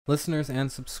Listeners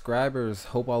and subscribers,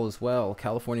 hope all is well.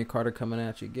 California Carter coming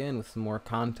at you again with some more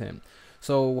content.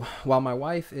 So, while my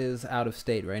wife is out of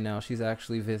state right now, she's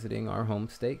actually visiting our home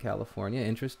state, California.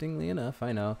 Interestingly enough,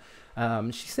 I know.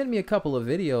 She sent me a couple of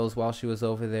videos while she was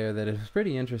over there that is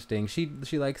pretty interesting. She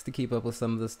likes to keep up with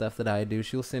some of the stuff that I do.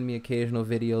 She'll send me occasional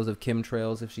videos of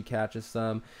chemtrails if she catches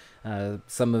some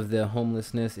of the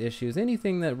homelessness issues,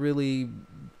 anything that really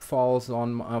falls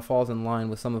in line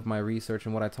with some of my research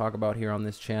and what I talk about here on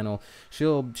this channel.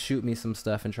 She'll shoot me some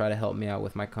stuff and try to help me out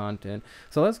with my content.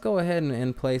 So let's go ahead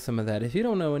and play some of that. If you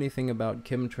don't know anything about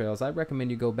chemtrails, I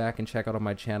recommend you go back and check out on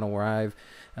my channel where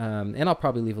and I'll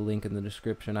probably leave a link in the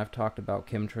description. I've talked about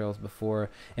chemtrails before,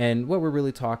 and what we're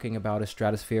really talking about is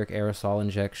stratospheric aerosol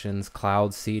injections,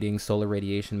 cloud seeding, solar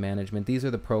radiation management. These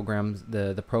are the programs,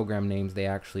 the program names they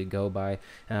actually go by.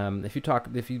 If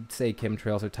you say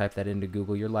chemtrails or type that into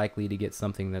Google, you're likely to get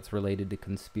something that's related to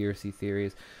conspiracy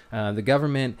theories. The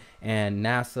government and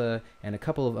NASA and a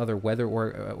couple of other weather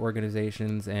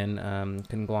organizations and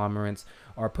conglomerates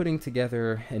are putting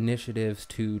together initiatives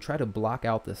to try to block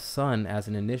out the sun as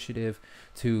an initiative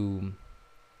to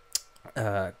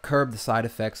curb the side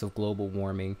effects of global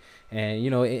warming. And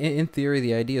in theory,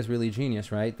 the idea is really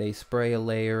genius, right? They spray a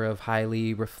layer of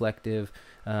highly reflective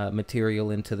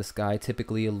material into the sky,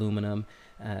 typically aluminum,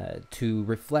 to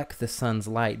reflect the sun's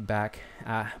light back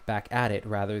at it,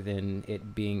 rather than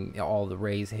it being all the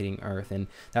rays hitting Earth. And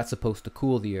that's supposed to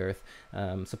cool the Earth.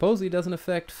 Supposedly it doesn't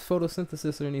affect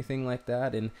photosynthesis or anything like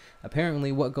that. And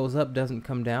apparently what goes up doesn't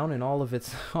come down, and all of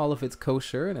it's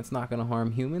kosher, and it's not going to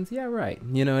harm humans. Yeah, right.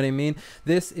 You know what I mean?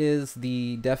 This is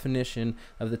the definition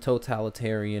of the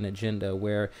totalitarian agenda,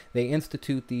 where they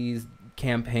institute these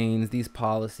campaigns, these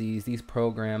policies, these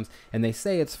programs, and they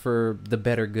say it's for the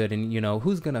better good. And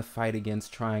who's going to fight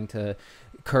against trying to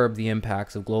curb the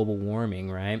impacts of global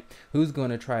warming, right? Who's going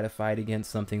to try to fight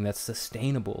against something that's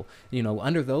sustainable?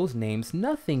 Under those names,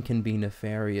 nothing can be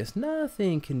nefarious,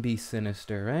 nothing can be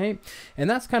sinister, right? And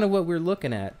that's kind of what we're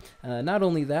looking at. Not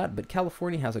only that, but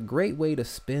California has a great way to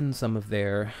spin some of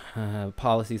their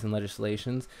policies and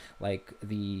legislations, like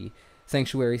the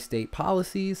sanctuary state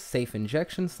policies, safe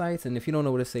injection sites. And if you don't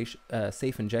know what a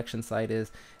safe injection site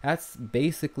is, that's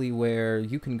basically where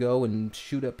you can go and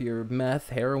shoot up your meth,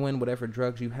 heroin, whatever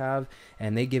drugs you have,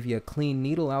 and they give you a clean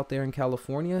needle out there in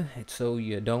California so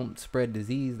you don't spread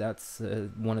disease. That's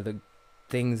one of the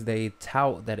things they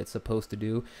tout that it's supposed to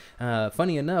do.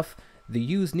 Funny enough, the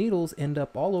used needles end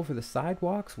up all over the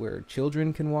sidewalks where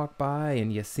children can walk by,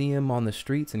 and you see them on the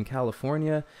streets in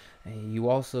California. You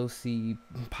also see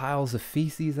piles of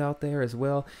feces out there as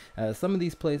well. Some of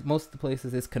these places, most of the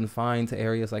places, is confined to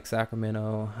areas like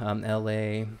Sacramento,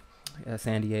 LA,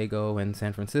 San Diego, and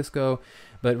San Francisco,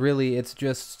 but really it's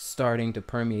just starting to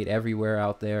permeate everywhere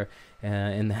out there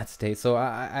in that state. So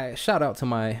I shout out to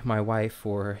my wife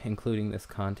for including this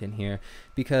content here,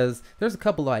 because there's a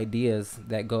couple of ideas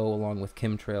that go along with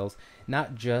chemtrails,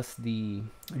 not just the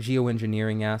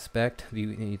geoengineering aspect,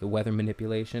 the weather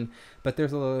manipulation, but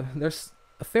there's a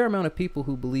fair amount of people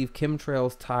who believe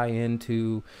chemtrails tie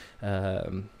into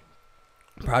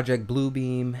Project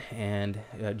Bluebeam and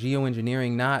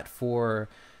geoengineering, not for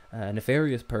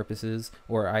nefarious purposes,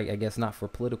 or I guess not for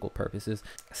political purposes,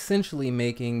 essentially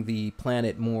making the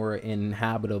planet more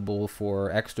inhabitable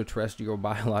for extraterrestrial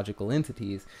biological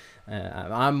entities.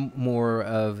 I'm more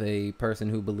of a person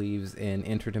who believes in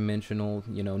interdimensional,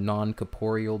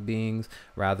 non-corporeal beings,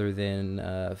 rather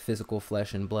than physical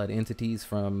flesh and blood entities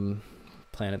from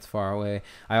planets far away.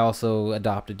 I also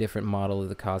adopt a different model of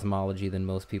the cosmology than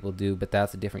most people do, but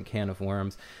that's a different can of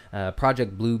worms.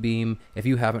 Project Bluebeam, if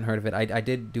you haven't heard of it, I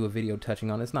did do a video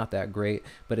touching on it. It's not that great,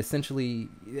 but essentially,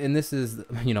 and this is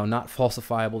not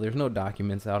falsifiable, there's no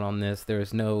documents out on this,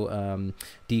 there's no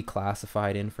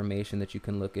declassified information that you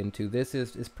can look into. This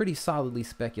is pretty solidly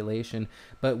speculation,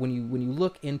 but when you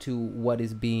look into what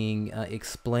is being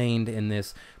explained in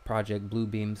this Project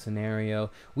Bluebeam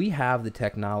scenario, we have the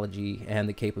technology and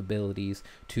the capabilities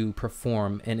to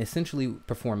perform it. And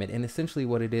essentially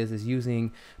what it is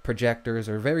using projectors,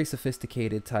 or very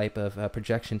sophisticated type of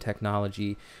projection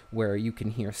technology, where you can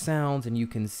hear sounds and you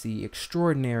can see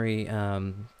extraordinary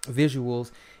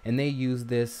visuals. And they use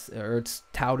this, or it's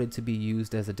touted to be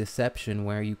used as a deception,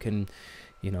 where you can,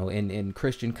 in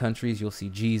Christian countries, you'll see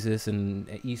Jesus,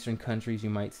 and Eastern countries,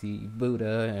 you might see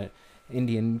Buddha,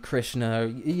 Indian Krishna,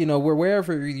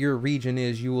 wherever your region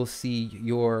is, you will see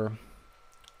your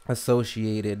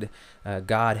associated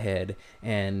Godhead,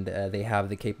 and they have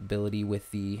the capability with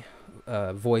the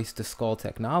voice to skull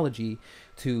technology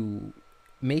to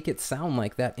make it sound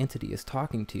like that entity is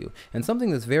talking to you. And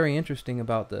something that's very interesting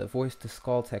about the voice to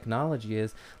skull technology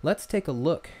is, let's take a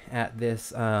look at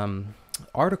this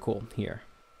article here.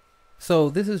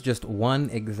 So this is just one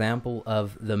example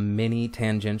of the many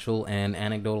tangential and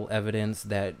anecdotal evidence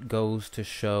that goes to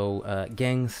show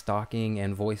gang stalking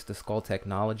and voice to skull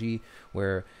technology,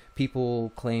 where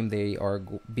people claim they are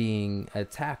being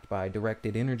attacked by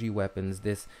directed energy weapons,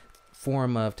 this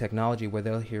form of technology where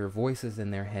they'll hear voices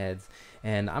in their heads.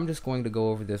 And I'm just going to go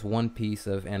over this one piece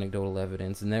of anecdotal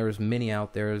evidence, and there's many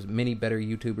out there. There's many better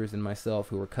YouTubers than myself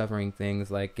who are covering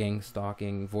things like gang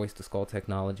stalking, voice to skull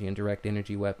technology, and direct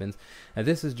energy weapons. And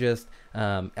this is just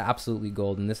absolutely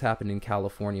gold, and this happened in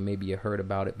California. Maybe you heard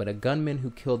about it, but a gunman who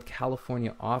killed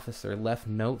California officer left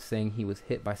notes saying he was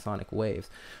hit by sonic waves.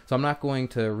 So I'm not going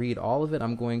to read all of it.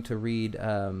 I'm going to read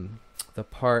the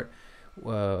part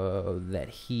that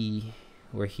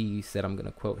where he said, I'm going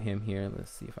to quote him here.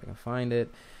 Let's see if I can find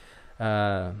it.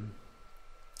 Right,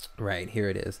 here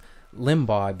it is.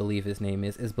 Limbaugh, I believe his name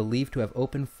is believed to have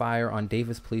opened fire on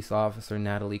Davis police officer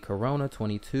Natalie Corona,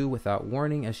 22, without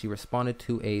warning as she responded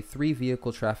to a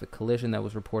 3-vehicle traffic collision that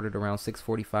was reported around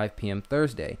 6:45 p.m.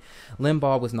 Thursday.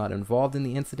 Limbaugh was not involved in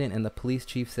the incident, and the police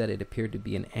chief said it appeared to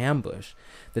be an ambush.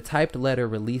 The typed letter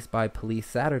released by police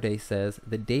Saturday says,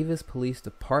 "The Davis Police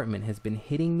Department has been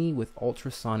hitting me with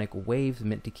ultrasonic waves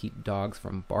meant to keep dogs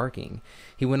from barking."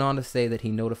 He went on to say that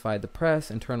he notified the press,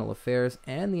 internal affairs,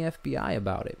 and the FBI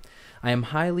about it. "I am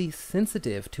highly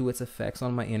sensitive to its effects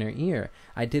on my inner ear.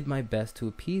 I did my best to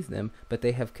appease them, but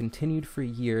they have continued for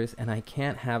years, and I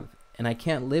can't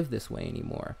live this way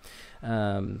anymore."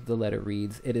 The letter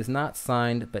reads, "It is not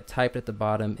signed, but typed at the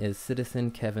bottom is Citizen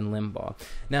Kevin Limbaugh."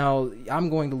 Now, I'm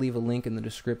going to leave a link in the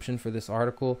description for this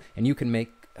article, and you can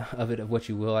make of it what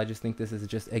you will. I just think this is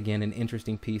just, again, an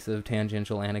interesting piece of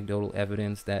tangential anecdotal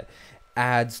evidence that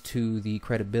adds to the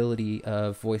credibility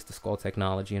of voice to skull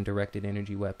technology and directed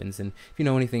energy weapons. And if you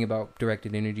know anything about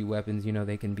directed energy weapons, you know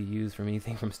they can be used from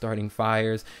anything from starting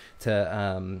fires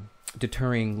to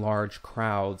deterring large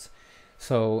crowds.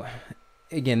 So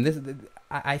again,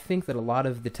 I think that a lot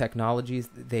of the technologies,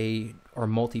 they are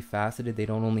multifaceted. They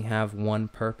don't only have one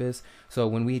purpose. So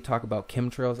when we talk about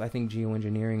chemtrails, I think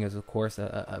geoengineering is, of course,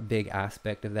 a big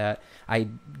aspect of that. I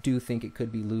do think it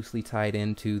could be loosely tied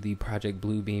into the Project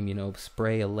Bluebeam, you know,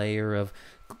 spray a layer of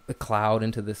a cloud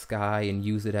into the sky and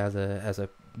use it as a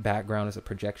background, as a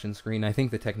projection screen. I think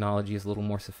the technology is a little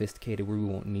more sophisticated where we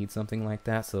won't need something like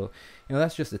that. So, you know,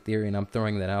 that's just a theory, and I'm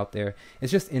throwing that out there.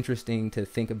 It's just interesting to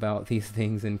think about these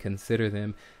things and consider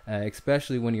them,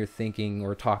 especially when you're thinking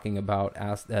or talking about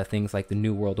things like the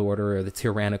New World Order or the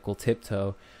tyrannical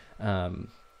tiptoe.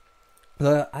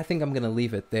 I think I'm going to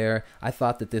leave it there. I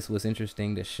thought that this was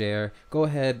interesting to share. Go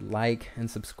ahead, like and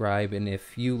subscribe, and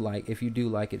if you do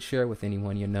like it, share it with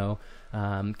anyone you know.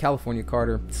 California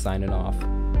Carter, signing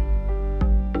off.